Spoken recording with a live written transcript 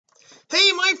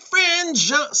my friend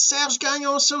Jean-Serge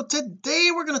Gagnon. So today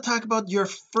we're going to talk about your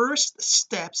first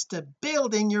steps to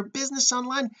building your business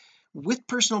online with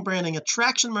personal branding,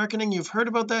 attraction marketing. You've heard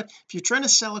about that. If you're trying to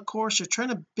sell a course, you're trying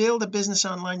to build a business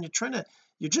online,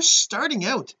 you're just starting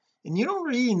out and you don't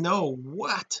really know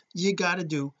what you got to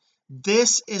do,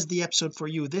 this is the episode for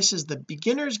you. This is the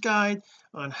beginner's guide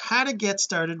on how to get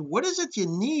started. What is it you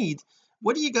need?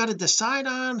 What do you got to decide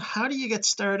on? How do you get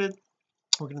started?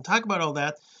 We're going to talk about all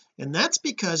that. And that's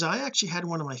because I actually had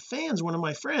one of my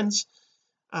friends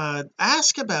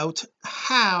ask about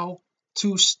how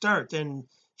to start, and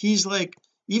he's like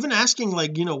even asking,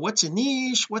 like, what's a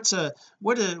niche, what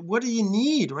do you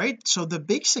need, right? So the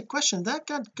basic question that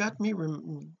got me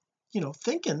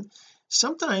thinking,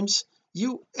 sometimes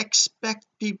you expect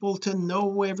people to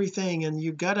know everything, and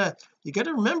you gotta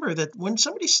remember that when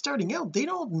somebody's starting out, they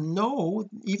don't know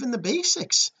even the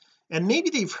basics. And maybe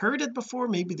they've heard it before,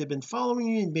 maybe they've been following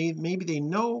you, maybe they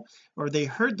know, or they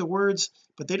heard the words,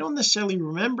 but they don't necessarily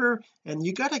remember. And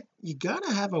you gotta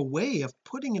have a way of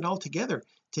putting it all together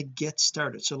to get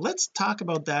started. So let's talk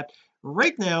about that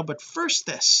right now. But first,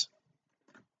 this.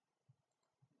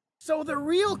 So the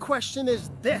real question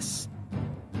is this: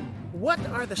 what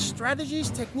are the strategies,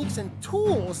 techniques, and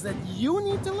tools that you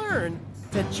need to learn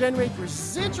to generate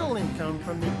residual income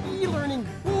from the e-learning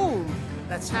boom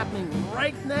that's happening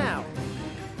right now?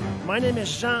 My name is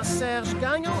Jean-Serge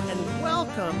Gagnon, and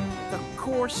welcome to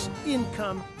Course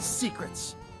Income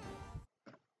Secrets.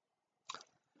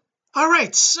 All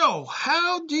right, so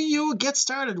how do you get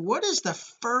started? What is the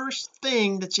first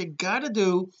thing that you got to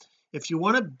do if you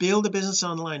want to build a business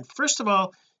online? First of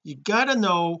all, you got to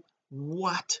know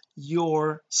what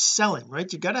you're selling,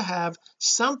 right? You got to have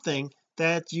something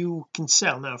that you can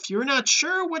sell. Now, if you're not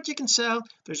sure what you can sell,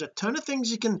 there's a ton of things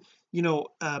you can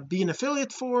be an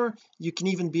affiliate for. You can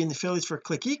even be an affiliate for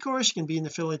Click eCourse. You can be an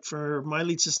affiliate for My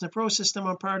Lead System Pro system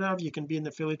I'm part of. You can be an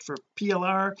affiliate for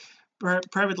PLR,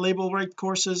 private label right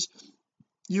courses.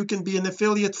 You can be an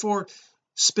affiliate for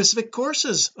specific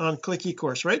courses on Click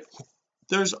eCourse, right?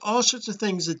 There's all sorts of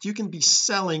things that you can be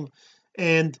selling,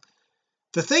 and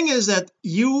the thing is that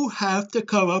you have to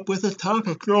come up with a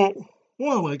topic.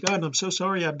 Oh my god, I'm so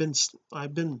sorry. I've been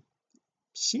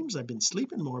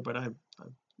sleeping more, but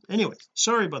anyway,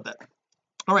 sorry about that.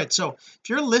 All right, so if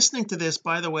you're listening to this,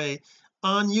 by the way,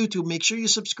 on YouTube, make sure you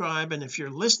subscribe. And if you're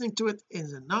listening to it in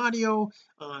an audio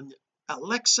on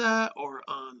Alexa or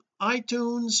on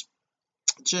iTunes,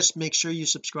 just make sure you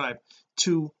subscribe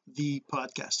to the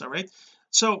podcast. All right,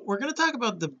 so we're going to talk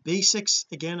about the basics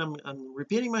again. I'm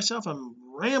repeating myself, I'm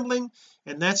rambling,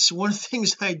 and that's one of the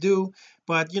things I do.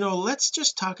 But let's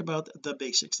just talk about the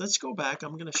basics. Let's go back.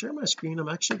 I'm going to share my screen. I'm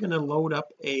actually going to load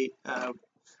up a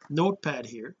notepad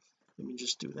here. Let me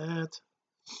just do that.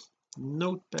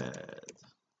 Notepad,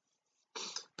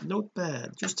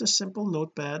 just a simple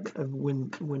notepad of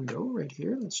window right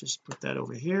here. Let's just put that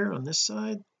over here on this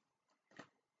side.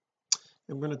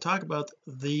 And we're going to talk about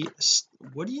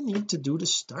what do you need to do to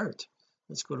start.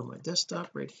 Let's go to my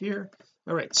desktop right here.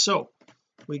 All right, so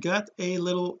we got a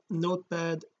little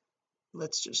notepad.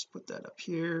 Let's just put that up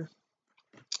here.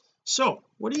 So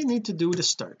what do you need to do to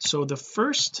start? So the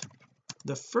first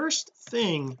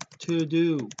thing to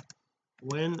do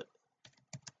when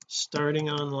starting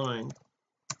online,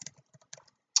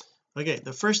 okay,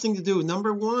 the first thing to do,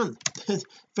 number one,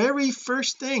 very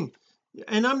first thing,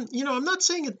 and I'm not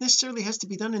saying it necessarily has to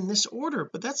be done in this order,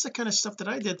 but that's the kind of stuff that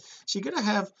I did. So you're going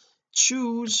to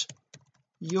choose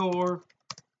your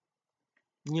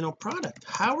product.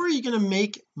 How are you going to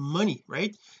make money,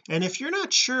 right? And if you're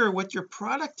not sure what your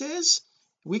product is,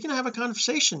 we can have a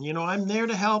conversation. I'm there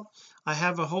to help. I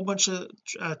have a whole bunch of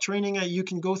training you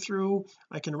can go through.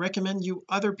 I can recommend you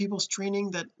other people's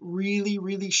training that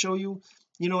really show you,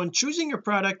 in choosing your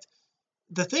product.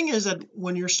 The thing is that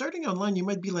when you're starting online, you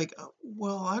might be like,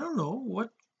 well, I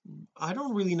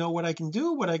don't really know what I can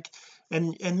do,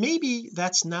 and maybe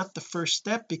that's not the first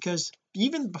step, because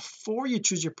even before you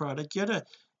choose your product, you gotta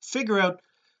figure out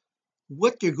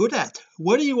what you're good at.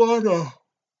 What do you want to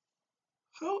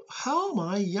how am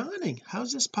I yawning?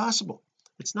 How's this possible?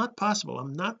 It's not possible.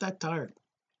 I'm not that tired.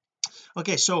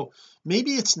 Okay, so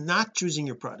maybe it's not choosing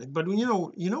your product, but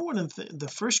one of the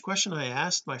first question I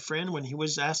asked my friend when he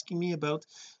was asking me about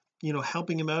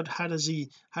helping him out, how does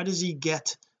he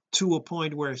get to a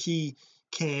point where he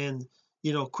can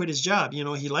quit his job?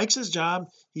 He likes his job,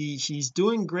 he's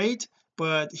doing great,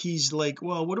 but he's like,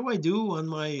 well, what do I do on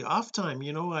my off time?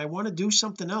 I want to do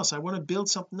something else. I want to build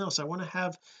something else. I want to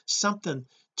have something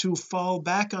to fall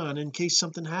back on in case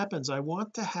something happens. I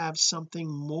want to have something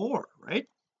more, right?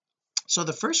 So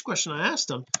the first question I asked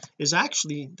them is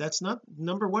actually, that's not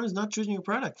number one, is not choosing your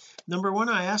product. Number one,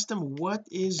 I asked them, what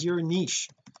is your niche?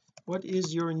 What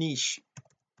is your niche?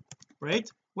 Right?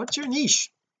 What's your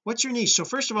niche? What's your niche? So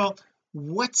first of all,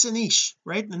 what's a niche?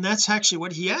 Right? And that's actually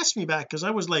what he asked me back, because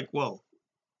I was like, well,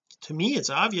 to me it's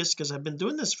obvious because I've been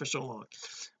doing this for so long.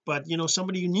 But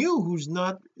somebody new who's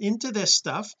not into this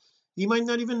stuff, he might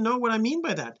not even know what I mean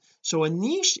by that. So a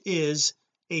niche is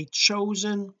a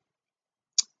chosen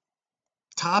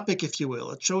topic, if you will,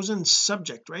 a chosen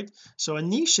subject, right? So a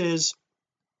niche is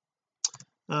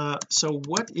so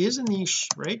what is a niche,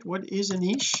 right? What is a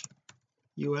niche,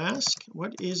 you ask?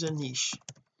 What is a niche?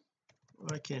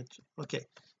 I can't. Okay,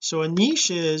 so a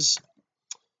niche is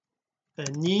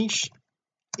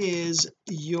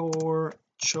your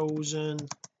chosen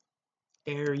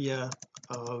area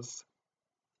of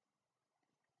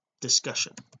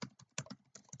discussion.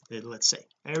 Let's say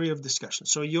area of discussion.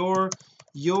 So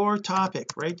your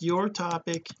topic, right? Your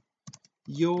topic,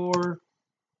 it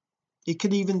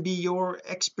could even be your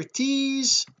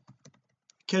expertise,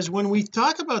 because when we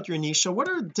talk about your niche, so what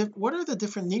are the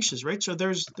different niches, right? So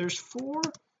there's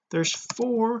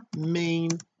four main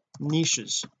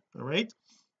niches. All right,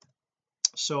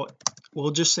 so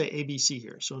we'll just say ABC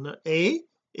here. So now A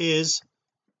is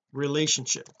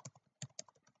relationships.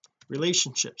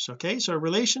 Okay, so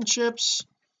relationships,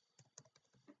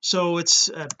 so it's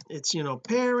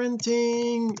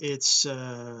parenting, it's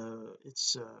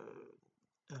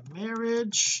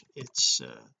marriage, it's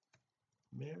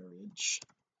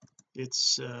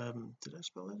did I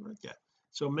spell that right? Yeah,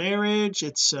 so marriage,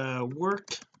 it's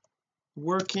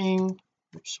working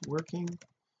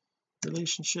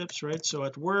relationships, right? So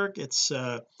at work it's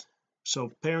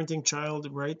so parenting, child,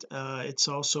 right? It's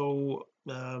also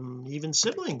even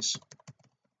siblings,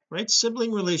 right?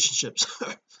 Sibling relationships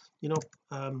you know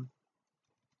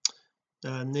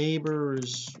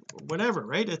neighbors, whatever,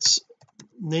 right? It's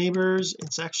neighbors,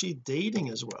 it's actually dating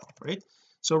as well, right?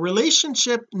 So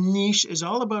relationship niche is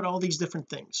all about all these different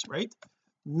things, right?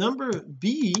 Number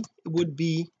B would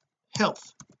be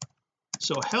health.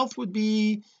 So health would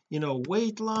be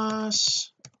weight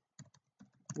loss,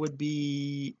 would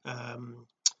be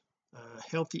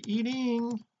healthy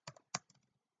eating,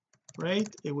 right?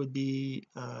 It would be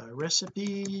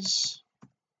recipes,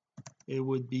 it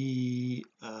would be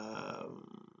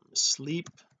sleep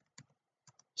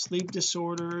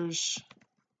disorders,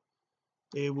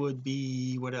 it would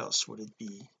be, what else would it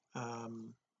be?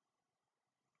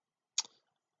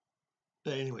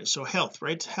 Anyway, so health,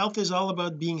 right? Health is all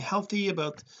about being healthy,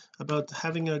 about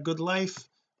having a good life,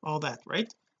 all that,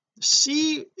 right?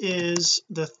 C is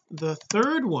the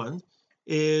third one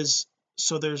is,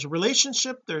 so there's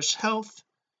relationship, there's health,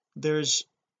 there's,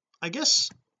 I guess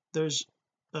there's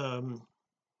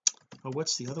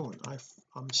what's the other one?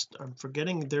 I'm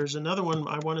forgetting. There's another one.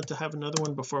 I wanted to have another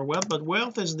one before wealth, but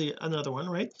wealth is the another one,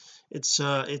 right? It's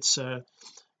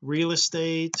real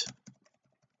estate,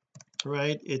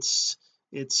 right? It's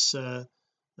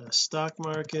stock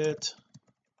market,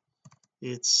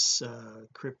 it's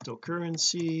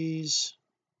cryptocurrencies,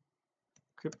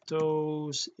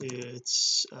 cryptos,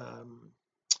 it's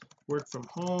work from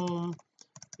home,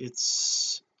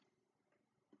 it's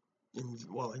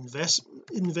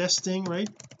investing, right?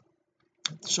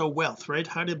 So wealth, right?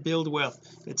 How to build wealth.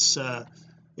 It's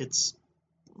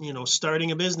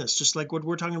starting a business, just like what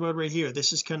we're talking about right here.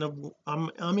 This is kind of,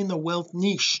 I'm in the wealth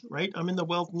niche, right? I'm in the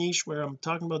wealth niche where I'm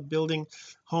talking about building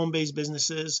home-based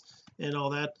businesses and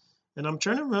all that. And I'm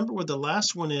trying to remember what the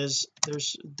last one is.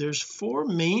 There's four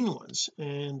main ones,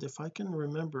 and if I can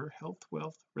remember, health,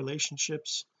 wealth,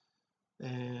 relationships,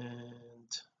 and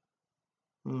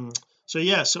so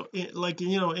yeah, so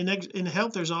in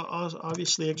health there's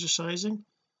obviously exercising,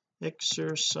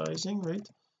 right?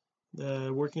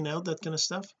 Working out, that kind of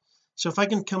stuff. So if I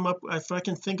can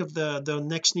think of the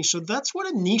next niche, so that's what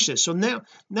a niche is. So now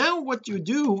what you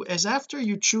do is, after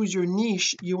you choose your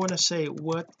niche, you want to say,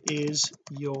 what is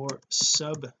your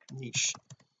sub niche?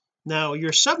 Now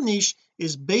your sub niche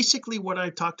is basically what I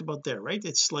talked about there, right?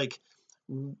 It's like,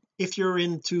 if you're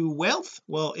into wealth,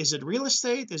 well, is it real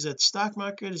estate, is it stock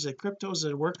market, is it crypto, is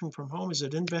it working from home, is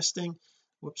it investing,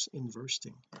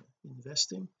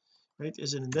 right?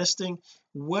 Is it investing?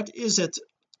 What is it?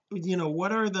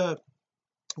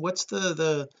 What's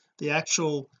the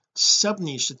actual sub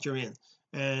niche that you're in?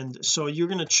 And so you're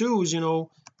going to choose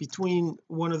between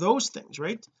one of those things,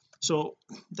 right? So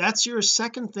that's your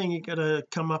second thing you got to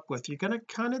come up with. You got to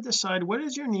kind of decide, what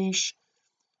is your niche?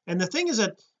 And the thing is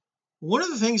that, one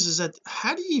of the things is that,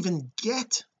 how do you even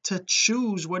get to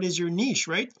choose what is your niche,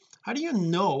 right? How do you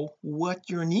know what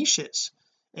your niche is?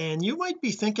 and you might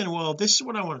be thinking, well, this is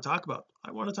what I want to talk about.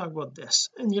 I want to talk about this,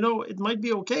 and it might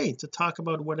be okay to talk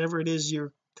about whatever it is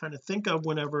you're kind of think of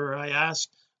whenever I ask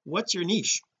what's your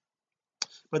niche.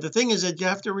 But the thing is that you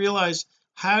have to realize,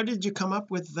 how did you come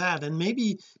up with that? And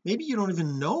maybe you don't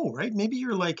even know, right? Maybe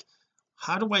you're like,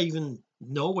 how do I even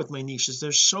know what my niche is?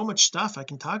 There's so much stuff I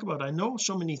can talk about. I know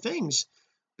so many things,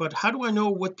 but how do I know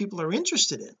what people are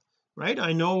interested in, right?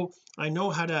 I know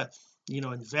how to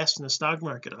invest in the stock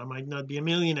market. I might not be a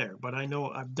millionaire, but I know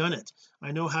I've done it.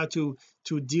 I know how to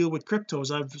deal with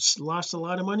cryptos. I've lost a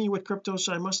lot of money with cryptos,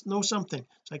 so I must know something.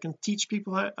 So I can teach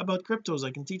people about cryptos.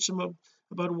 I can teach them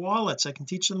about wallets. I can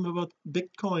teach them about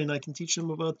Bitcoin. I can teach them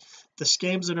about the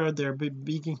scams that are there.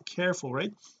 Being careful,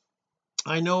 right?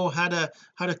 I know how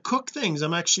to cook things.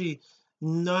 I'm actually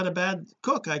not a bad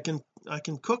cook. I can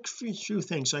cook a few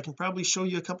things, so I can probably show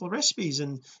you a couple of recipes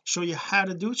and show you how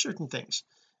to do certain things.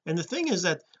 And the thing is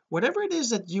that whatever it is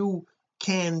that you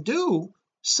can do,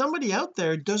 somebody out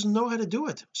there doesn't know how to do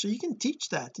it, so you can teach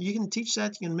that. You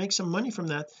can make some money from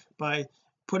that by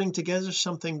putting together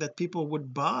something that people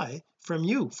would buy from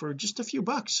you for just a few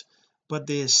bucks. But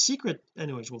the secret,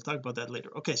 anyways, we'll talk about that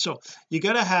later. Okay, so you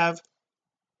got to have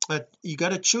you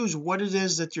got to choose what it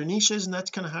is that your niche is, and that's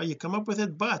kind of how you come up with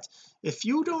it. But if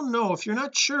you don't know, if you're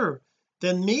not sure,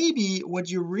 then maybe what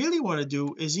you really want to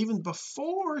do is, even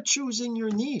before choosing your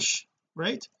niche,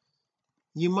 right,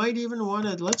 you might even want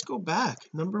to, let's go back.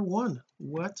 Number one,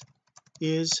 what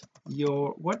is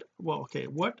your what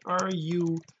are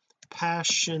you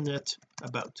passionate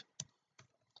about?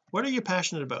 What are you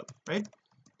passionate about, right?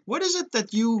 What is it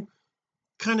that you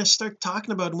kind of start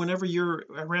talking about whenever you're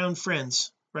around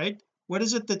friends, right? What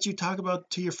is it that you talk about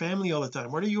to your family all the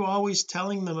time? What are you always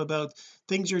telling them about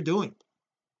things you're doing?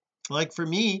 Like for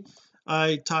me,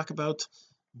 I talk about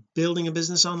building a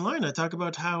business online. I talk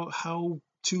about how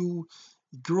to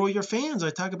grow your fans. I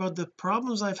talk about the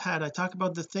problems I've had. I talk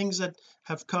about the things that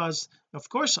have caused, of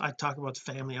course I talk about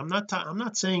family. I'm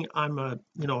not saying I'm a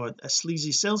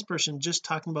sleazy salesperson just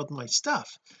talking about my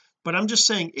stuff, but I'm just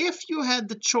saying, if you had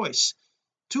the choice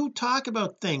to talk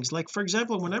about things, like for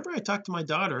example, whenever I talk to my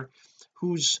daughter,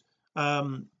 who's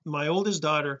my oldest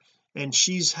daughter, and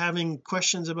she's having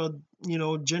questions about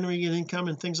generating income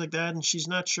and things like that, and she's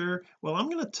not sure, well, I'm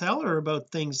going to tell her about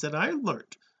things that I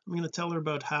learned. I'm going to tell her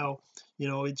about how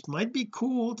it might be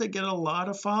cool to get a lot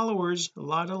of followers, a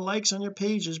lot of likes on your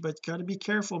pages, but got to be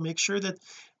careful. Make sure that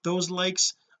those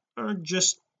likes aren't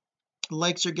just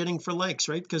likes you're getting for likes,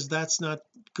 right? Because that's not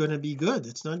going to be good.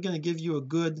 It's not going to give you a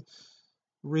good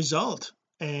result,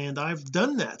 and I've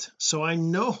done that, so I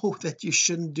know that you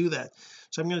shouldn't do that.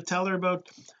 So I'm going to tell her about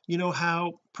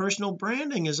how personal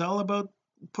branding is all about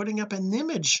putting up an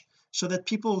image so that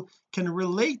people can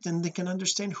relate and they can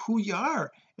understand who you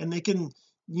are, and they can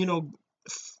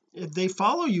if they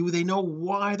follow you, they know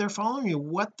why they're following you,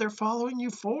 what they're following you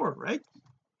for, right?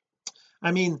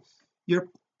 I mean, you're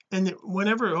and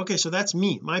whenever, okay, so that's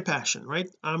me, my passion, right?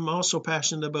 I'm also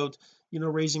passionate about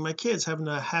raising my kids, having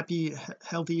a happy,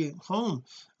 healthy home.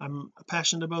 I'm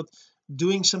passionate about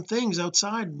doing some things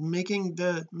outside, thinking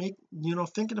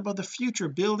about the future,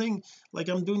 building, like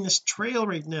I'm doing this trail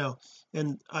right now,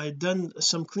 and I've done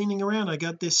some cleaning around. I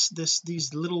got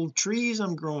these little trees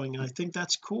I'm growing, and I think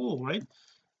that's cool, right?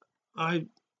 I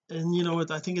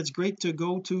and I think it's great to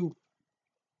go to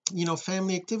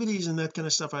family activities and that kind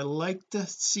of stuff. I like to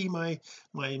see my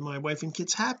wife and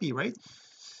kids happy, right?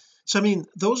 So I mean,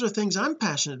 those are things I'm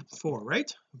passionate for,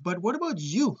 right? But what about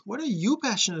you? What are you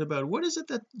passionate about? What is it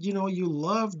that you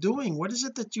love doing? What is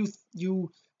it that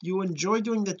you enjoy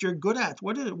doing, that you're good at?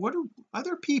 What do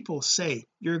other people say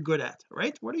you're good at,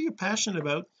 right? What are you passionate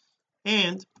about?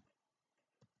 And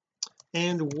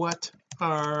what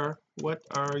are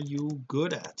you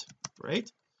good at, right?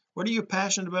 What are you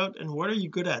passionate about and what are you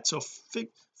good at? So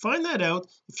find that out.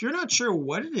 If you're not sure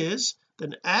what it is,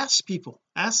 then ask people,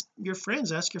 ask your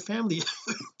friends, ask your family,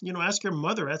 ask your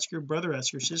mother, ask your brother,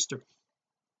 ask your sister,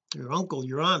 your uncle,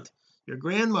 your aunt, your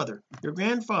grandmother, your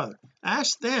grandfather.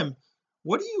 Ask them,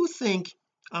 what do you think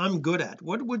I'm good at?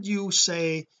 What would you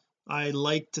say I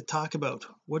like to talk about?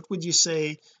 What would you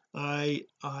say I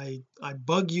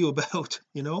bug you about?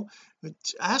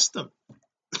 Ask them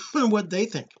what they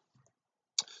think.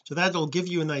 So that'll give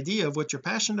you an idea of what you're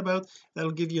passionate about.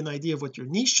 That'll give you an idea of what your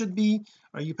niche should be.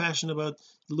 Are you passionate about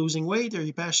losing weight? Are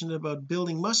you passionate about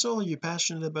building muscle? Are you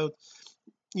passionate about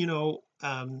you know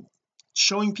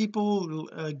showing people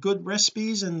good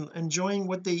recipes and enjoying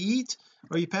what they eat?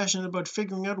 Are you passionate about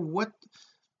figuring out what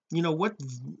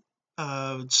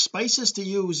spices to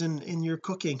use in your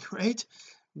cooking, right?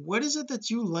 what is it that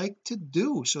you like to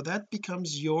do, so that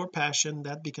becomes your passion,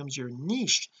 that becomes your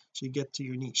niche, so you get to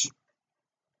your niche.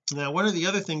 Now one of the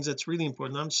other things that's really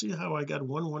important, I'm see how I got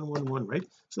 1111, right?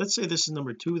 So let's say this is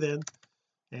number 2 then,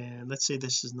 and let's say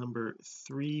this is number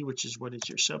 3, which is what is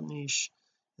your sub niche,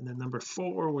 and then number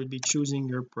 4 would be choosing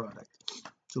your product.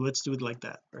 So let's do it like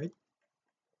that, right?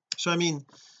 So I mean,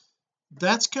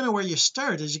 that's kind of where you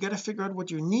start, is you got to figure out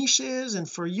what your niche is, and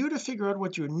for you to figure out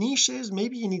what your niche is,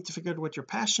 maybe you need to figure out what you're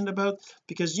passionate about,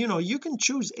 because you can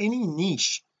choose any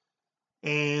niche,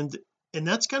 and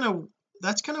that's kind of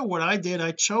what I did.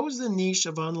 I chose the niche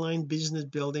of online business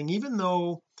building, even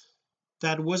though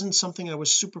that wasn't something I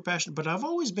was super passionate, but I've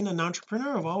always been an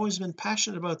entrepreneur. I've always been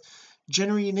passionate about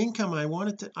generating income. I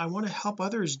want to help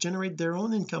others generate their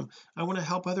own income. I want to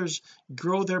help others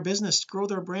grow their business, grow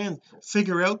their brand,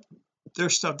 figure out their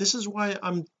stuff. This is why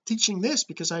I'm teaching this,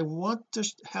 because I want to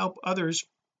help others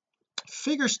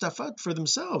figure stuff out for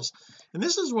themselves. And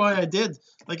this is why I did,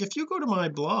 like, if you go to my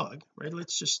blog, right,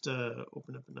 let's just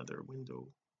open up another window.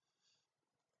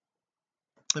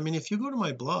 I mean, if you go to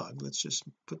my blog, let's just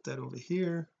put that over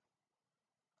here,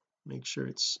 make sure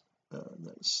it's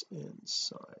nice and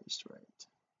sized right.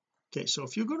 Okay, so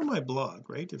if you go to my blog,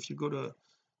 right, if you go to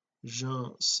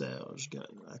Jean-Serge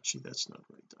Gagnon, actually that's not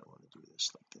right, I want to do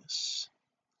this like this.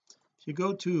 If you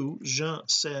go to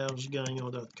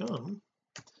jeansergegagnon.com,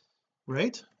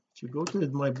 right, if you go to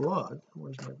my blog,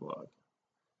 where's my blog,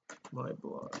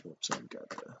 oops, I've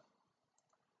got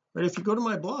right, if you go to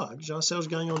my blog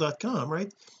jeansergegagnon.com,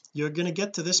 right, you're going to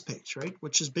get to this page, right,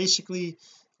 which is basically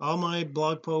all my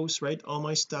blog posts, right, all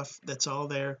my stuff, that's all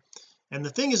there. And the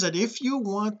thing is that if you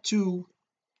want to,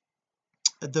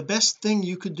 the best thing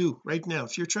you could do right now,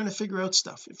 if you're trying to figure out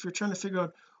stuff, if you're trying to figure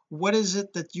out what is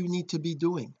it that you need to be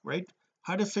doing, right,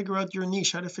 how to figure out your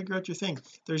niche, how to figure out your thing,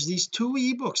 there's these 2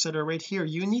 ebooks that are right here.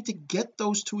 You need to get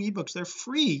those 2 ebooks, they're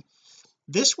free.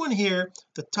 This one here,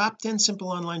 the top 10 simple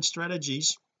online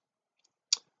strategies,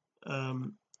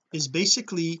 is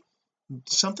basically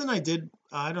something I did,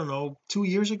 I don't know, 2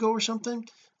 years ago or something.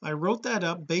 I wrote that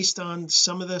up based on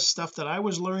some of the stuff that I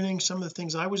was learning, some of the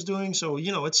things I was doing. So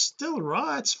it's still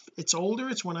raw, it's older,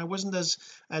 it's when I wasn't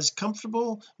as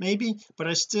comfortable maybe, but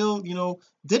I still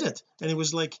did it, and it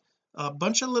was like a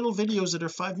bunch of little videos that are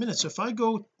 5 minutes. So if I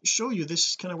go show you, this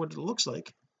is kind of what it looks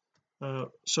like.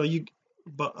 So you,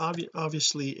 but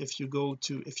obviously if you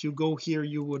go here,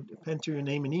 you would enter your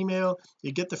name and email,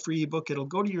 you get the free ebook, it'll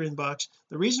go to your inbox.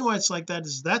 The reason why it's like that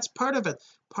is that's part of it.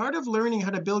 Part of learning how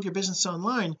to build your business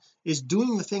online is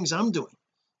doing the things I'm doing.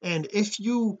 And if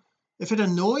it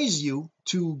annoys you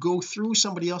to go through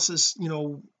somebody else's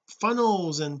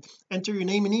funnels and enter your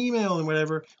name and email and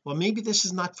whatever, well, maybe this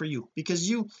is not for you, because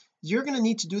you're going to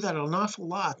need to do that an awful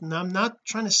lot. And I'm not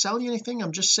trying to sell you anything,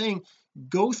 I'm just saying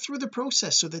go through the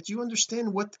process so that you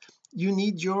understand what you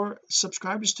need your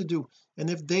subscribers to do. And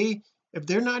if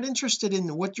they're not interested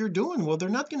in what you're doing, well, they're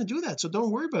not going to do that. So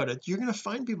don't worry about it. You're going to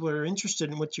find people that are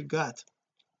interested in what you got.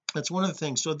 That's one of the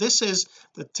things. So this is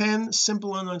the 10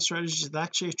 simple online strategies that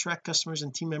actually attract customers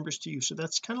and team members to you. So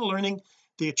that's kind of learning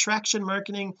the attraction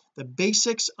marketing, the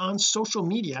basics on social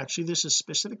media. Actually, this is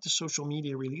specific to social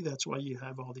media, really. That's why you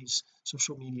have all these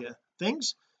social media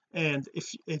things. And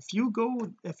if you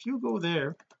go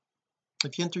there,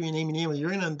 if you enter your name and email, you're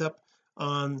going to end up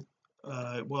on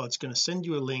well, it's going to send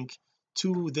you a link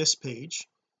to this page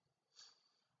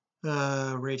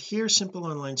right here, simple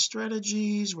online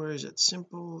strategies. Where is it?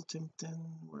 Simple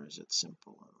Timpton, where is it?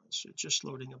 Simple online, so just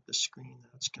loading up the screen now.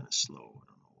 It's kind of slow, I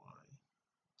don't know why.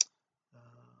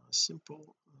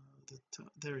 Simple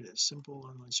there it is, simple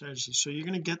online strategies. So you're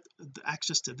going to get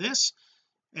access to this,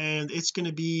 and it's going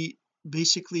to be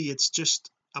basically, it's just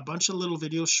a bunch of little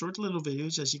videos, short little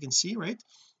videos, as you can see, right?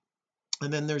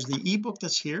 And then there's the ebook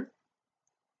that's here,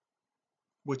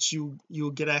 which you'll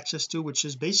get access to, which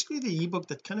is basically the ebook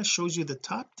that kind of shows you the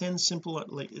top 10 simple,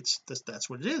 like that's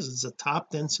what it is. It's the top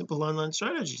 10 simple online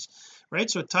strategies, right?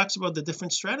 So it talks about the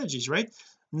different strategies, right?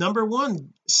 Number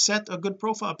 1, set a good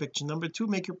profile picture. Number 2,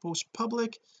 make your post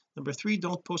public. Number 3,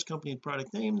 don't post company and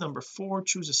product name. Number 4,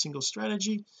 choose a single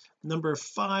strategy. Number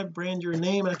 5, brand your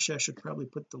name. Actually, I should probably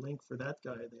put the link for that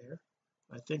guy there.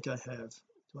 I think I have,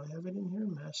 do I have it in here?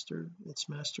 It's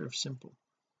Master of Simple.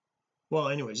 Well,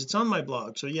 anyways, it's on my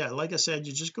blog. So yeah, like I said,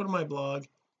 you just go to my blog,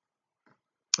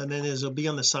 and then it'll be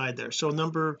on the side there. So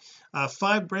number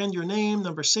 5, brand your name.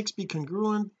 Number 6, be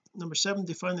congruent. Number 7,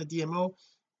 define the DMO.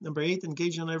 Number 8,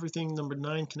 engage on everything. Number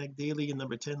 9, connect daily. And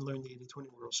number 10, learn the 80-20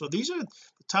 rule. So these are the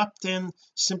top 10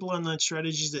 simple online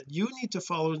strategies that you need to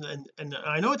follow. And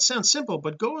I know it sounds simple,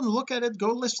 but go and look at it,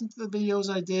 go listen to the videos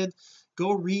I did,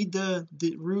 go read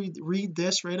read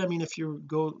this, right? I mean, if you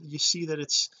go, you see that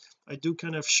I do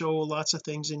kind of show lots of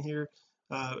things in here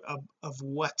of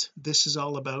what this is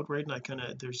all about, right? And I kind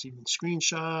of, there's even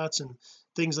screenshots and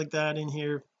things like that in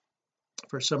here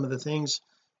for some of the things,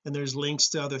 and there's links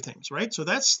to other things, right? So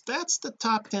that's the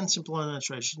top 10 simple online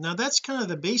strategies. Now that's kind of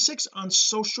the basics on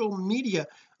social media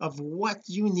of what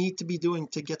you need to be doing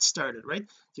to get started, right?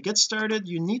 To get started,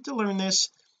 you need to learn this,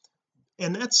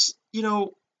 and that's,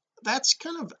 that's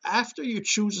kind of after you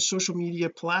choose a social media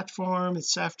platform.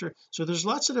 It's after, so there's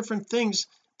lots of different things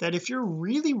that if you're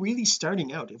really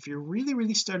starting out,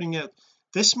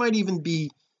 this might even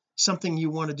be something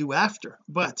you want to do after.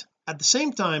 But at the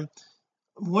same time,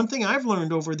 one thing I've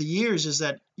learned over the years is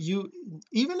that even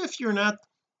if you're not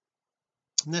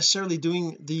necessarily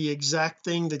doing the exact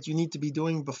thing that you need to be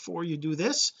doing before you do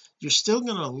this, you're still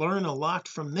going to learn a lot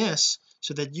from this,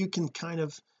 so that you can kind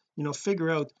of figure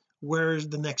out where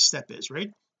the next step is,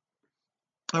 right?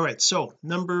 All right, so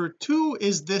number 2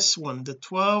 is this one, the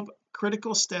 12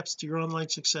 critical steps to your online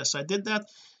success. I did that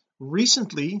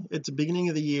recently at the beginning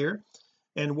of the year,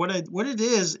 and what it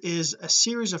is a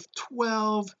series of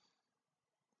 12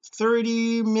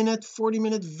 30-minute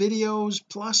 40-minute videos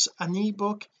plus an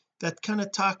ebook that kind of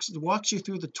walks you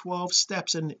through the 12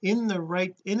 steps, and in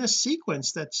a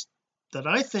sequence that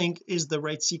I think is the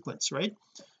right sequence, right?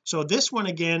 So this one,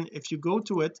 again, if you go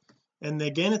to it, and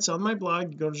again it's on my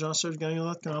blog, you go to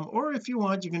jean-serge-gagnon.com, or if you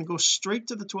want, you can go straight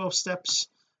to the 12 steps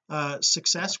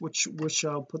success, which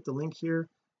I'll put the link here.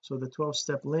 So the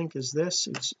 12-step link is this,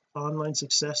 it's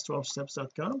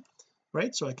onlinesuccess12steps.com,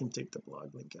 right? So I can take the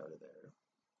blog link out of there.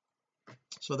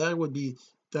 So that would be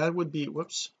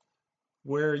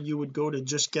where you would go to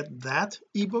just get that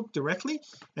ebook directly.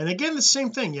 And again, the same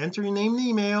thing, you enter your name and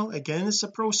email. Again, it's a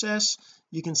process.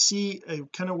 You can see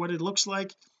kind of what it looks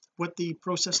like, what the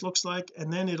process looks like,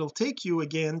 and then it'll take you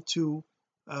again to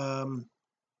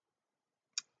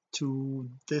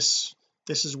this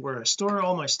is where I store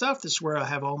all my stuff, this is where I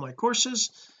have all my courses,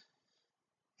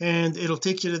 and it'll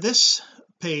take you to this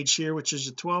page here, which is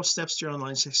the 12 steps to your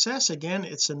online success. Again,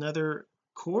 it's another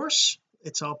course,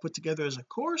 it's all put together as a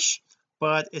course,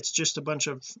 but it's just a bunch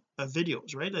of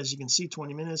videos, right? As you can see,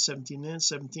 20 minutes, 17 minutes,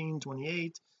 17,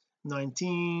 28,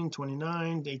 19,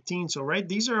 29, 18. So right,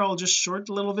 these are all just short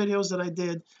little videos that I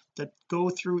did that go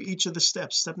through each of the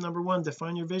steps. Step number 1,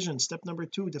 define your vision. Step number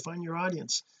 2, define your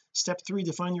audience. Step 3,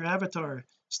 define your avatar.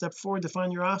 Step 4,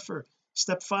 define your offer.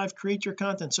 Step 5, create your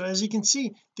content. So as you can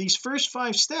see, these first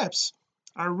 5 steps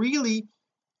are really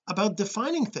about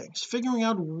defining things, figuring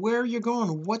out where you're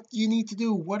going, what you need to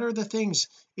do, what are the things.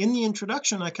 In the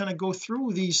introduction, I kind of go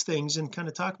through these things and kind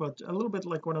of talk about a little bit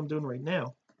like what I'm doing right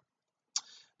now.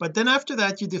 But then after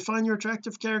that, you define your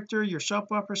attractive character, your shop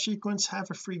opera sequence,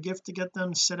 have a free gift to get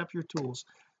them, set up your tools.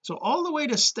 So all the way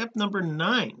to step number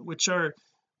 9, which are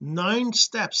 9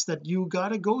 steps that you got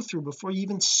to go through before you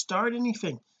even start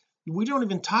anything. We don't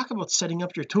even talk about setting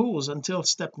up your tools until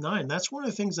step 9. That's one of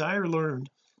the things I learned,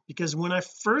 because when I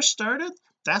first started,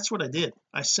 that's what I did.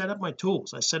 I set up my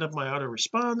tools, I set up my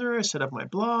autoresponder, I set up my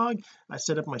blog, I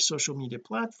set up my social media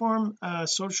platform,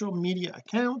 social media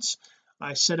accounts,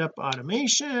 I set up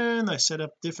automation, I set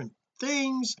up different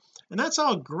things, and that's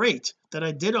all great that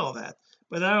I did all that.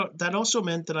 But that also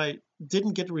meant that I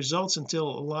didn't get results until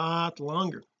a lot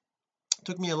longer. It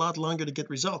took me a lot longer to get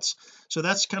results. So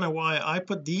that's kind of why I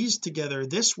put these together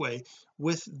this way,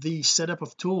 with the setup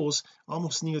of tools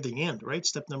almost near the end, right?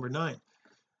 Step number 9.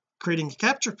 Creating a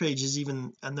capture page is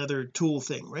even another tool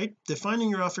thing, right?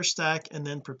 Defining your offer stack, and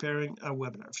then preparing a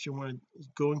webinar. If you want to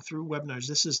going through webinars,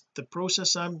 this is the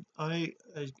process I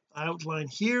outline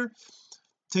here.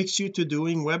 Takes you to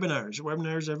doing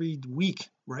webinars every week,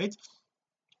 right?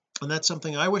 And that's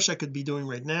something I wish I could be doing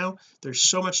right now. There's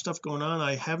so much stuff going on,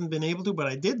 I haven't been able to, but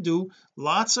I did do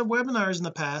lots of webinars in the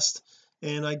past,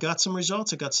 and I got some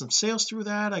results. I got some sales through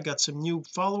that, I got some new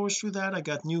followers through that, I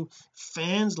got new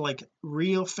fans, like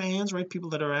real fans, right? People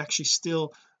that are actually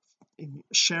still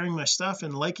sharing my stuff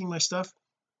and liking my stuff.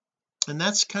 And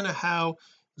that's kind of how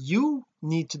you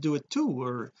need to do it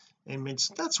too.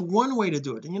 That's one way to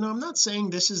do it. And I'm not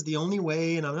saying this is the only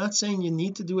way, and I'm not saying you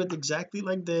need to do it exactly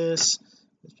like this.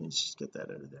 Let's just get that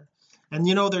out of there. And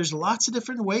there's lots of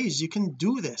different ways you can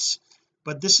do this,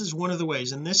 but this is one of the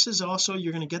ways. And this is also,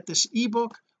 you're going to get this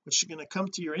ebook, which is going to come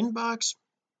to your inbox.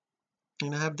 You're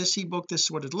going to have this ebook. This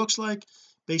is what it looks like.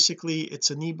 Basically,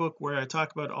 it's an ebook where I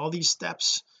talk about all these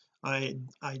steps. I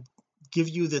give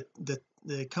you the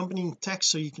accompanying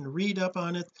text so you can read up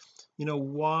on it.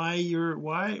 Why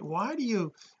do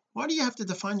you have to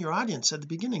define your audience at the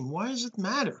beginning? Why does it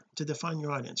matter to define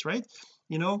your audience, right?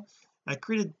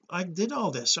 I did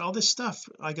all this stuff.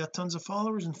 I got tons of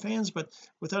followers and fans, but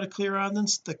without a clear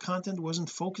audience the content wasn't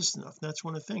focused enough. That's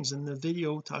one of the things, and the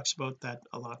video talks about that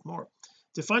a lot more.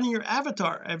 Defining your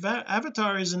avatar.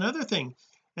 Avatar is another thing.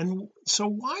 And so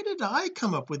why did I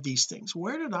come up with these things?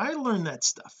 Where did I learn that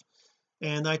stuff?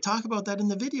 And I talk about that in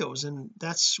the videos, and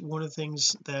that's one of the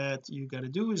things that you got to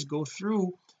do is go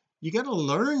through. You got to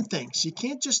learn things. You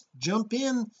can't just jump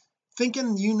in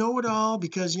thinking you know it all,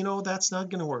 because that's not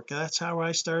going to work. That's how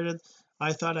I started.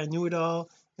 I thought I knew it all,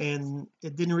 and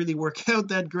it didn't really work out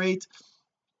that great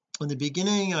in the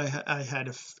beginning. I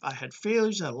had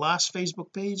failures. I lost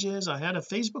Facebook pages. I had a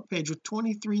Facebook page with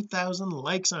 23,000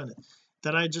 likes on it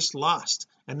that I just lost.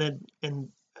 And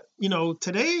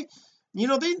today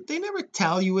they never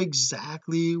tell you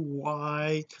exactly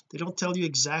why. They don't tell you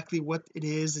exactly what it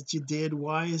is that you did.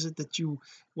 Why is it that you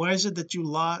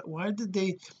lost? Why did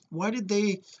they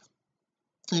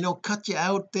cut you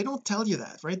out? They don't tell you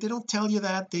that, right? They don't tell you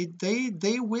that.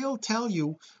 They will tell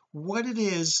you what it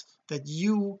is that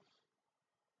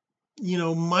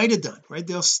might have done, right?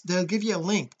 They'll give you a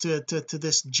link to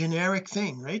this generic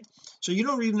thing, right? So you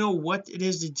don't really know what it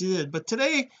is that you did. But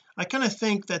today I kind of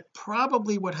think that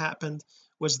probably what happened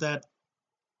was that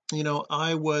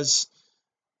I was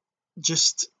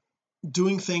just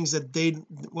doing things that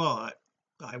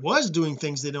I was doing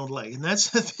things they don't like. And that's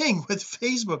the thing with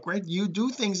Facebook, right? You do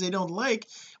things they don't like,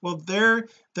 well they're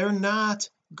not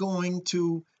going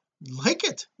to like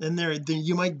it, and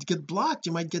you might get blocked,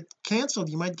 you might get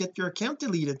canceled, you might get your account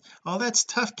deleted. All that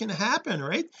stuff can happen,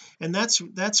 right? And that's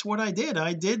what I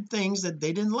did things that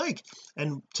they didn't like.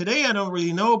 And today I don't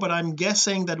really know, but I'm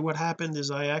guessing that what happened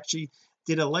is I actually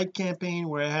did a like campaign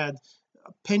where I had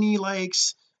penny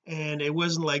likes, and it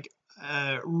wasn't like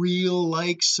real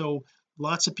likes, so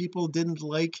lots of people didn't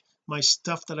like my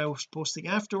stuff that I was posting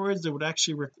afterwards. They would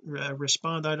actually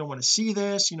respond, I don't want to see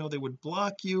this, they would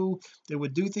block you, they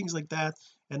would do things like that,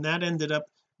 and that ended up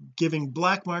giving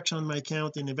black marks on my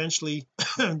account, and eventually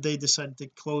they decided to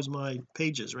close my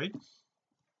pages, right?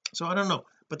 So I don't know,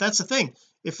 but that's the thing.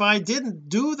 If I didn't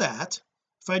do that,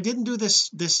 if I didn't do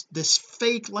this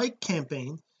fake like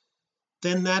campaign,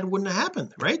 then that wouldn't have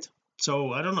happened, right?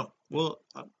 So I don't know.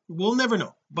 We'll never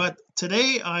know. But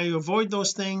today I avoid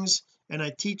those things, and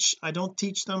I don't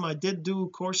teach them. I did do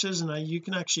courses, and you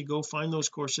can actually go find those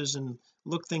courses and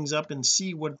look things up and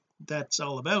see what that's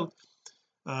all about,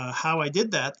 how I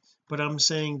did that. But I'm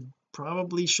saying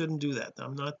probably shouldn't do that.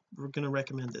 I'm not going to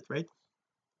recommend it, right?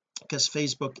 Because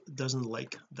Facebook doesn't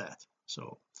like that.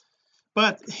 So,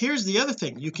 but here's the other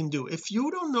thing you can do. If you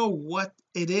don't know what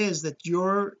it is that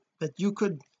you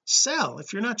could sell,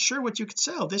 if you're not sure what you could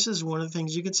sell, this is one of the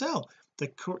things you could sell. The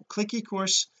clicky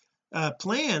course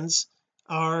plans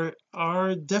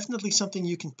are definitely something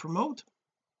you can promote.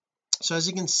 So as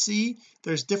you can see,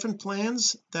 there's different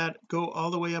plans that go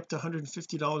all the way up to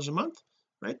 $150 a month,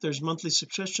 right? There's monthly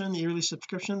subscription, yearly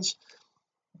subscriptions.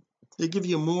 They give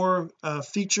you more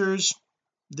features.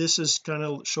 This is kind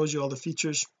of shows you all the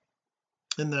features.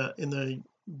 In the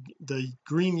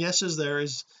green yeses there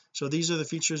is, so these are the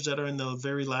features that are in the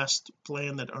very last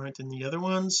plan that aren't in the other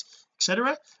ones,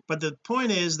 etc. But the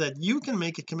point is that you can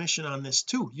make a commission on this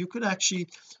too. You could actually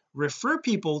refer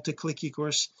people to Click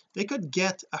Course. They could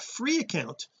get a free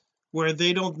account where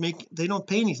they don't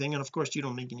pay anything, and of course you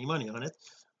don't make any money on it.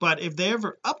 But if they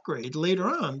ever upgrade later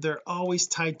on, they're always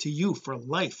tied to you for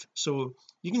life. So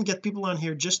you can get people on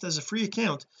here just as a free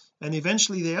account, and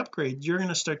eventually they upgrade, you're going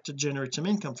to start to generate some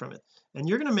income from it, and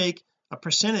you're going to make a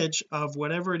percentage of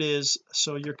whatever it is.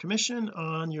 So your commission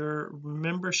on your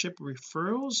membership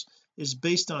referrals is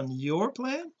based on your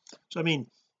plan. So I mean,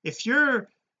 if you're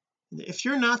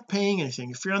not paying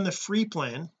anything, if you're on the free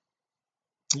plan,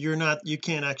 you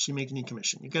can't actually make any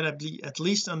commission. You got to be at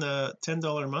least on the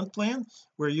 $10 a month plan,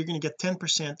 where you're going to get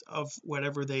 10% of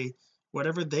whatever they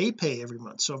pay every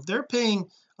month. So if they're paying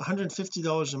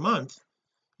 $150 a month,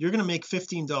 you're going to make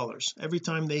 $15 every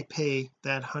time they pay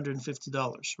that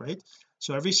 $150, right?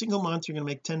 So every single month you're going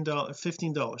to make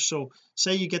 $15. So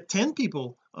say you get 10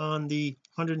 people on the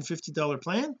 $150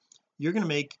 plan, you're going to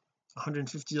make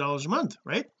 $150 a month,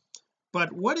 right?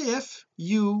 But what if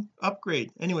you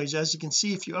upgrade? Anyways, as you can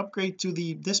see, if you upgrade to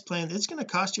this plan, it's going to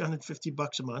cost you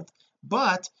 $150 a month,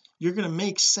 but you're going to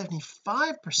make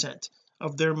 75%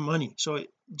 of their money. So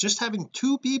just having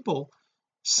 2 people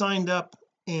signed up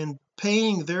and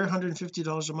paying their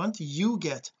 $150 a month, you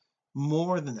get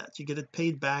more than that. You get it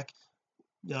paid back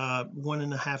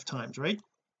 1.5 times, right?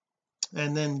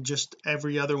 And then just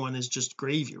every other one is just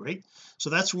gravy, right? So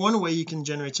that's one way you can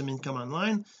generate some income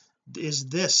online, is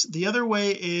this. The other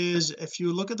way is, if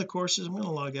you look at the courses, I'm going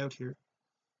to log out here.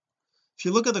 if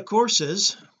you look at the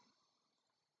courses,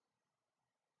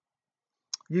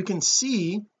 you can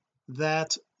see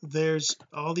that there's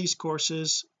all these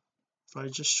courses. If I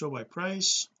just show by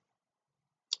price,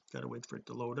 gotta wait for it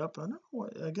to load up. I don't know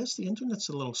what, I guess the internet's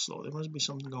a little slow. There must be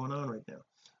something going on right now.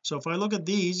 So if I look at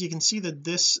these, you can see that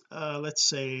this let's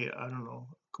say, I don't know,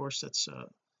 course that's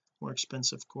more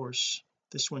expensive course,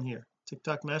 this one here,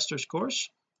 TikTok Masters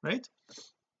course, right?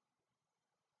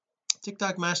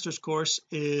 TikTok Masters course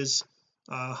is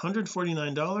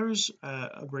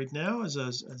 $149 right now as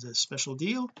a special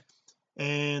deal.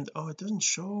 And oh, it doesn't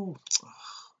show.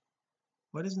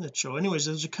 Why doesn't it show? Anyways,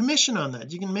 there's a commission on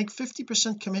that. You can make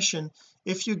 50% commission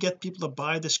if you get people to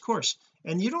buy this course,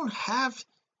 and you don't have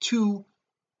to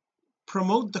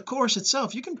promote the course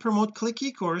itself. You can promote Click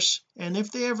eCourse, and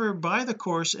if they ever buy the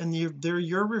course and they're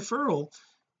your referral,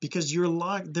 because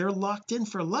they're locked in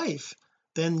for life,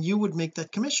 then you would make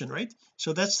that commission, right?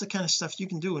 So that's the kind of stuff you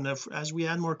can do. And as we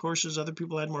add more courses, other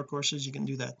people add more courses, you can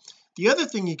do that. The other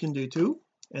thing you can do too,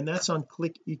 and that's on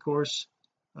Click eCourse,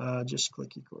 just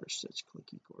Click eCourse, that's Click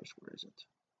eCourse, where is it?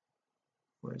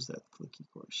 Where's that Click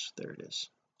eCourse? There it is.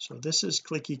 So this is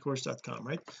clickecourse.com,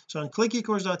 right? So on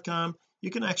clickecourse.com you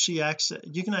can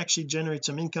actually generate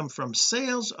some income from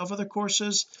sales of other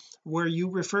courses where you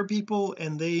refer people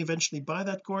and they eventually buy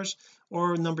that course,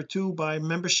 or number two, by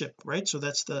membership, right? So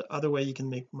that's the other way you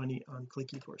can make money on Click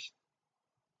eCourse.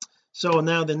 So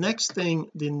now the next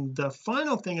thing, the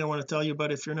final thing I want to tell you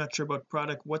about, if you're not sure about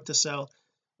product, what to sell,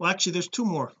 well actually there's two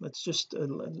more. Let's just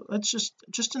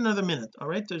another minute. All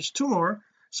right, there's two more.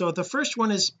 So the first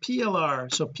one is PLR.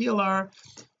 So PLR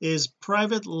is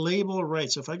private label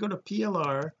rights. So if I go to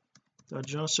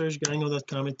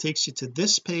PLR.jean-serge-gagnon.com, it takes you to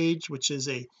this page, which is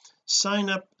a sign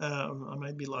up. I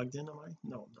might be logged in, am I?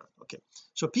 No, I'm not. Okay,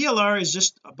 so PLR is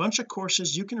just a bunch of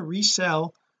courses you can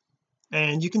resell,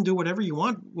 and you can do whatever you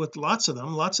want with lots of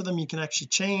them you can actually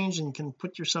change, and you can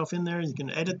put yourself in there, you can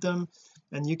edit them,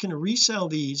 and you can resell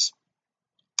these.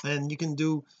 And you can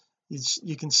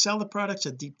sell the products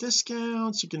at deep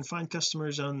discounts. You can find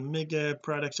customers on mega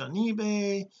products on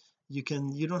eBay.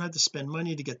 You don't have to spend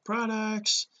money to get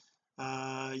products.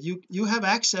 You have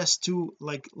access to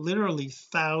like literally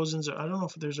thousands I don't know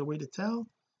if there's a way to tell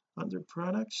under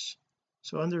products.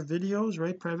 So under videos,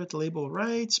 right, private label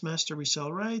rights, master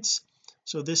resell rights.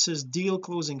 So this is deal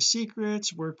closing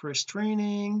secrets, WordPress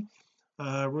training,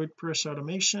 WordPress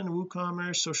automation,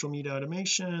 WooCommerce, social media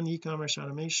automation, e-commerce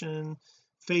automation,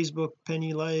 Facebook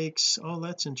penny likes. Oh,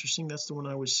 that's interesting. That's the one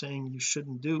I was saying you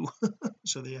shouldn't do.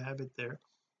 So they have it there.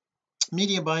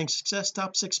 Media buying success,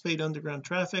 top 6 paid underground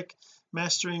traffic,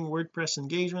 mastering WordPress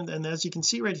engagement. And as you can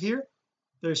see right here,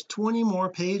 there's 20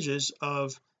 more pages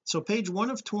of, so page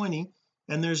 1 of 20,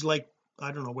 and there's like,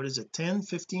 I don't know, what is it, 10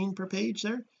 15 per page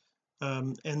there,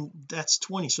 and that's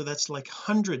 20, so that's like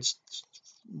hundreds.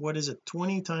 What is it,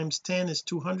 20 times 10 is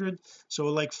 200, so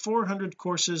like 400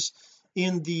 courses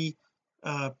in the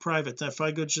private. Now if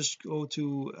I go to just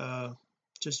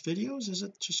videos, is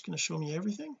it just going to show me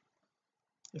everything?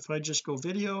 If I just go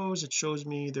videos, it shows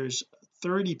me there's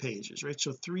 30 pages, right?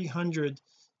 So 300,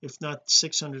 if not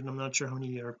 600, I'm not sure how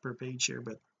many are per page here,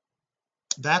 but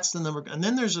that's the number. And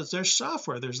then there's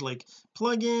software, there's like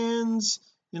plugins,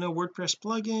 WordPress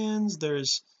plugins,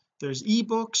 there's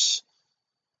ebooks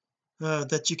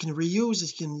that you can reuse,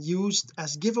 that you can use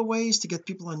as giveaways to get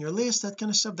people on your list, that kind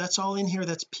of stuff. That's all in here.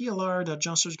 That's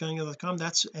plr.jean-serge-gagnon.com.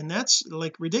 That's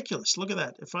like ridiculous. Look at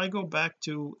that. If I go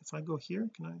here,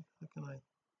 how can I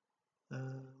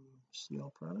see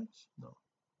all products?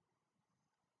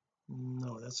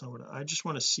 No, that's not what I just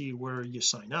want to see where you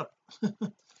sign up.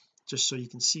 Just so you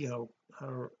can see how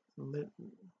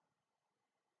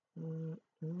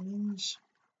earnings.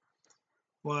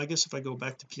 Well, I guess if I go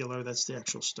back to PLR, that's the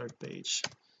actual start page.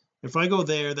 If I go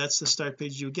there, that's the start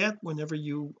page you get whenever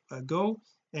you go,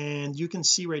 and you can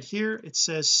see right here it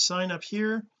says sign up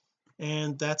here,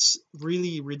 and that's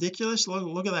really ridiculous.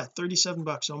 Look at that,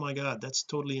 $37. Oh my god, that's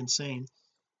totally insane.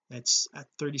 It's at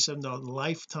 $37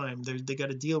 lifetime. They got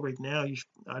a deal right now. I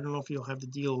don't know if you'll have the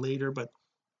deal later, but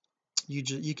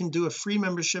you can do a free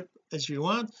membership as you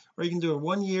want, or you can do a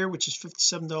 1 year, which is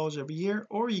 $57 every year,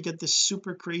 or you get this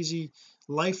super crazy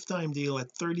lifetime deal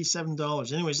at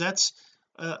 $37. Anyways, that's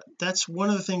one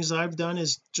of the things I've done,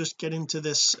 is just get into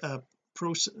this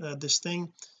this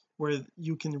thing where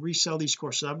you can resell these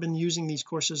courses. I've been using these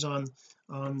courses on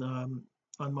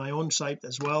my own site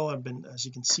as well. I've been, as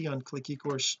you can see on Click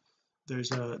eCourse,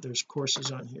 there's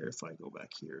courses on here. If I go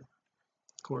back here,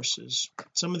 courses,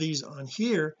 some of these on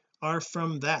here are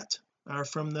from the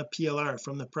PLR,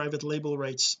 from the private label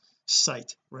rights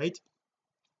site, right?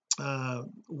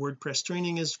 WordPress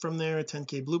training is from there,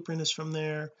 10K blueprint is from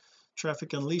there,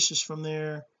 Traffic Unleash is from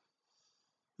there.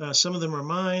 Some of them are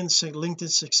mine. LinkedIn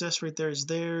success right there is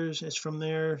theirs, it's from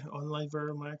there. Online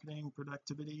viral marketing,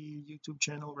 productivity, YouTube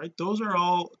channel, right? Those are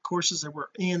all courses that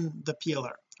were in the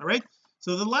PLR. All right,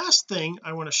 so the last thing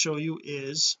I want to show you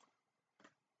is,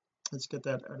 let's get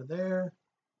that out of there,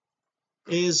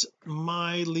 is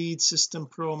My Lead System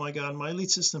Pro. Oh my god, My Lead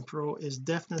System Pro is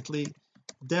definitely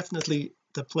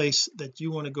the place that you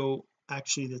want to go.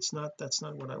 Actually, that's not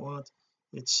what I want.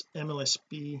 It's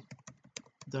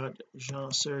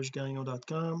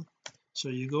mlsp.jean-serge-gagnon.com. so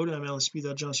you go to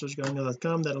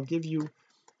mlsp.jean-serge-gagnon.com. that'll give you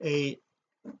a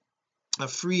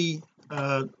free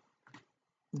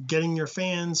getting your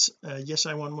fans, yes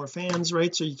I want more fans,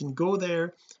 right? So you can go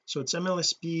there. So it's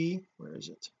MLSP, where is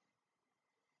it,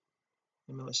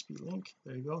 MLSP link,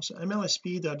 there you go. So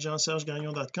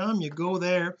mlsp.jean-serge-gagnon.com, you go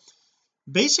there.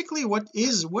 Basically what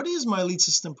is My Lead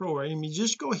System Pro, right? I mean, you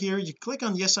just go here, you click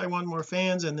on yes I want more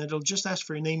fans, and it'll just ask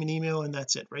for your name and email, and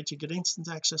that's it, right? You get instant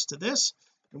access to this,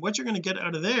 and what you're going to get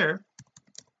out of there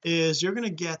is you're going to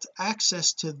get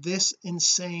access to this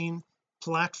insane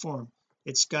platform.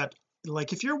 It's got,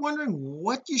 like, if you're wondering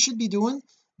what you should be doing,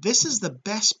 this is the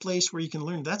best place where you can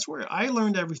learn. That's where I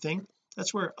learned everything.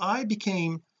 That's where I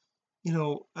became,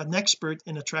 an expert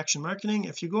in attraction marketing.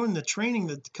 If you go in the training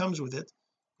that comes with it,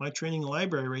 my training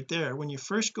library right there, when you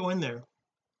first go in there,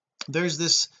 there's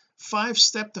this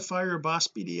 5-step to fire your boss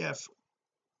PDF,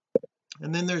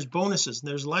 and then there's bonuses.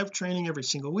 There's live training every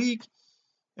single week,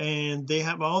 and they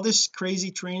have all this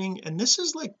crazy training, and this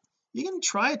is like, you can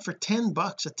try it for $10,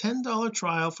 a $10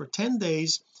 trial for 10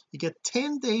 days. You get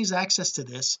 10 days access to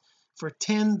this for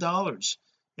 $10,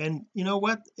 and you know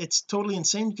what, it's totally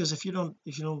insane, because if you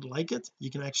don't like it, you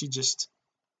can actually just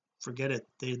forget it.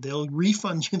 They'll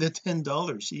refund you the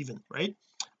 $10 even, right?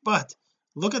 But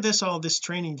look at this, all this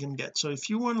training you can get. So if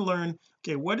you want to learn,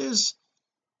 okay, what is,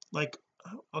 like,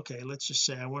 okay, let's just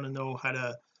say I want to know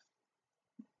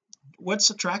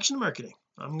what's attraction marketing.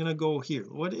 I'm going to go here.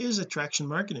 What is attraction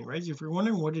marketing, right? If you're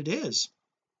wondering what it is,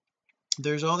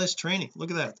 there's all this training. Look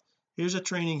at that. Here's a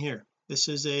training here. This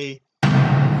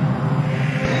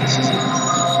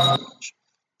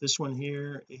one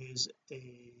here is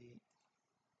a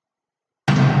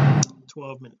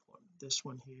 12-minute one. This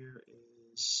one here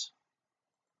is,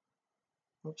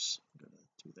 oops, I'm gonna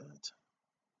do that,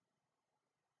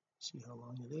 see how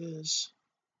long it is.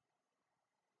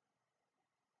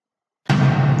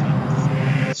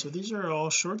 So these are all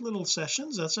short little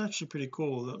sessions. That's actually pretty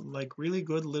cool, like really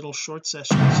good little short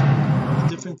sessions,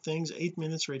 different things. 8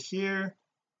 minutes right here,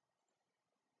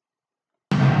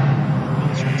 8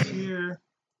 minutes right here,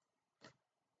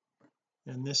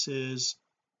 and this is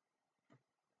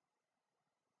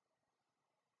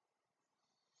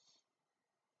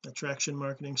attraction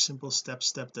marketing simple step.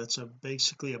 That's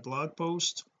basically a blog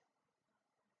post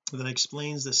that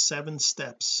explains the 7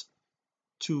 steps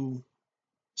to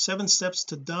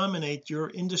dominate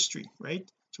your industry,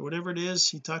 right? So whatever it is,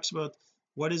 he talks about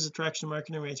what is attraction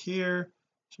marketing right here.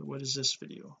 So what is this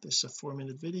video? This is a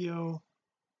 4-minute video.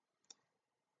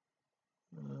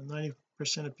 90%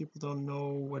 of people don't know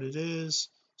what it is.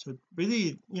 So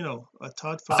really, a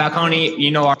Todd Falcone,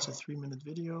 it's a 3-minute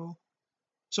video.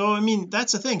 So I mean,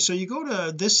 that's the thing. So you go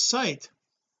to this site,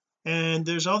 and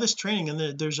there's all this training,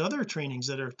 and there's other trainings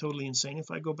that are totally insane.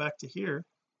 If I go back to here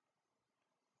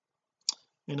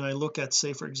and I look at,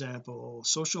 say for example,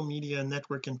 social media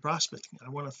network and prospecting, I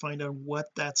want to find out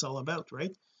what that's all about,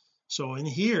 right? So in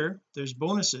here there's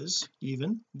bonuses.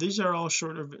 Even these are all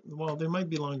shorter, well, there might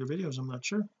be longer videos, I'm not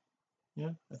sure.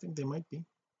 Yeah, I think they might be.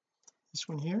 This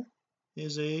one here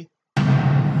is an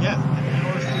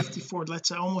hour 54, let's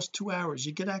say almost 2 hours.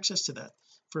 You get access to that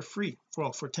for free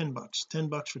for $10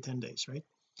 $10 for 10 days, right?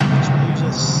 This one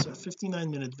here's a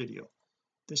 59-minute video.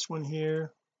 This one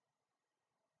here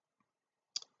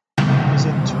is a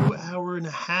 2.5 hours.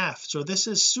 So this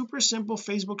is super simple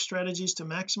Facebook strategies to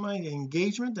maximize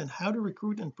engagement and how to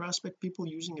recruit and prospect people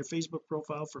using your Facebook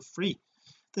profile for free.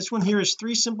 This one here is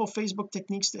 3 simple Facebook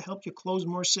techniques to help you close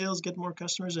more sales, get more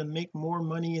customers, and make more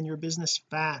money in your business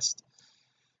fast.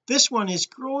 This one is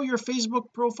grow your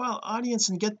Facebook profile audience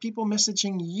and get people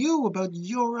messaging you about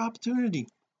your opportunity.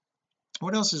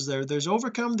 What else is there? There's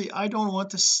overcome the I don't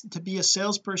want to be a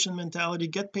salesperson mentality,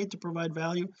 get paid to provide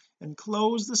value, and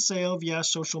close the sale via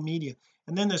social media.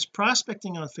 And then there's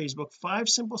prospecting on Facebook, 5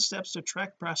 simple steps to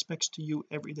attract prospects to you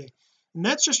every day. And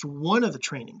that's just one of the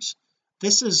trainings.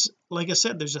 This is, like I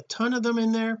said, there's a ton of them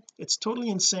in there. It's totally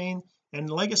insane. And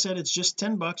like I said, it's just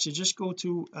 $10. You just go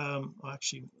to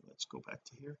actually, let's go back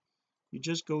to here. You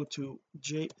just go to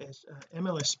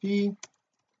MLSP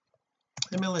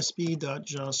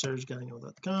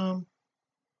mlsp.jeansergegagnon.com,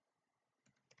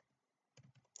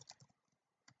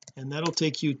 and that'll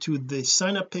take you to the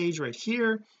sign up page right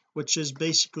here, which is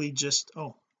basically just,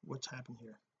 oh, what's happened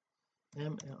here? I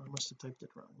must have typed it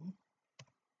wrong.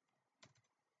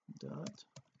 There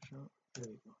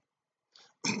you go.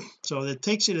 So it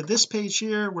takes you to this page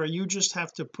here where you just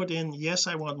have to put in, yes,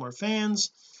 I want more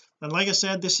fans. And like I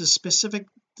said, this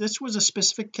was a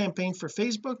specific campaign for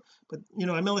Facebook, but you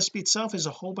know, MLSP itself is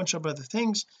a whole bunch of other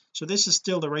things, so this is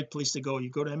still the right place to go. You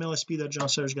go to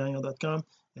mlsp.jeansergegagnon.com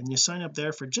and you sign up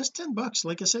there for just $10.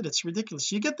 Like I said, it's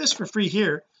ridiculous. You get this for free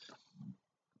here,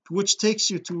 which takes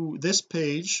you to this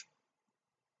page,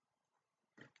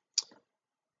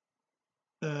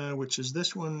 which is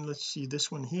this one. Let's see,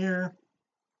 this one here.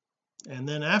 And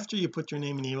then after you put your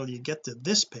name and email, you get to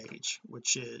this page,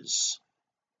 which is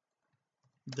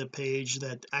the page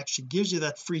that actually gives you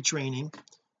that free training.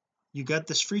 You got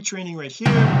this free training right here,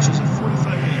 which is a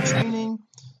 45-minute training.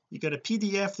 You got a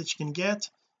PDF that you can get,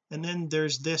 and then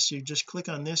there's this. You just click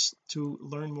on this to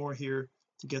learn more here,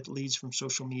 to get leads from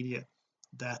social media.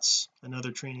 That's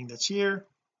another training that's here.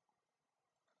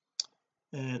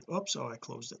 And oops, oh, I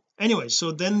closed it. Anyway,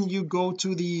 so then you go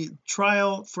to the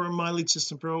trial for My Lead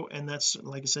System Pro, and that's,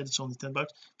 like I said, it's only $10. If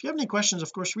you have any questions,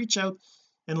 of course, reach out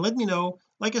and let me know.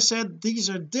 Like I said, these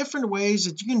are different ways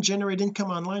that you can generate income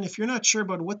online. If you're not sure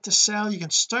about what to sell, you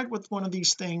can start with one of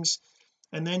these things,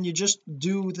 and then you just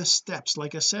do the steps.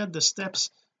 Like I said, the steps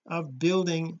of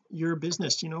building your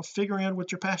business, you know, figuring out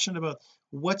what you're passionate about,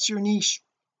 what's your niche,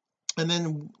 and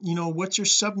then, you know, what's your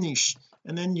sub niche,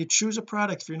 and then you choose a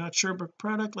product. If you're not sure about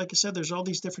product, like I said, there's all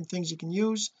these different things you can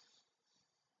use,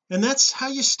 and that's how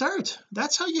you start.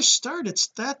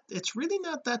 It's really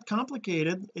not that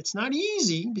complicated. It's not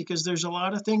easy because there's a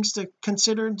lot of things to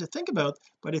consider and to think about,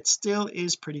 but it still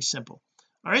is pretty simple.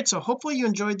 All right, so hopefully you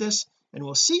enjoyed this, and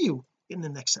we'll see you in the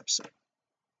next episode.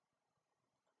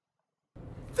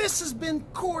 This has been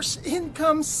Course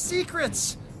Income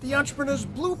Secrets, the entrepreneur's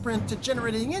blueprint to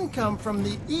generating income from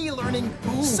the e-learning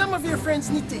boom. Some of your friends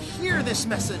need to hear this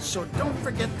message, so don't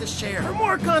forget to share. For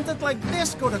more content like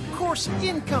this, go to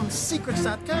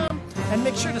CourseIncomeSecrets.com and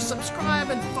make sure to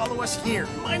subscribe and follow us here.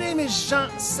 My name is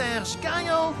Jean-Serge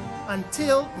Gagnon.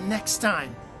 Until next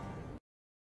time.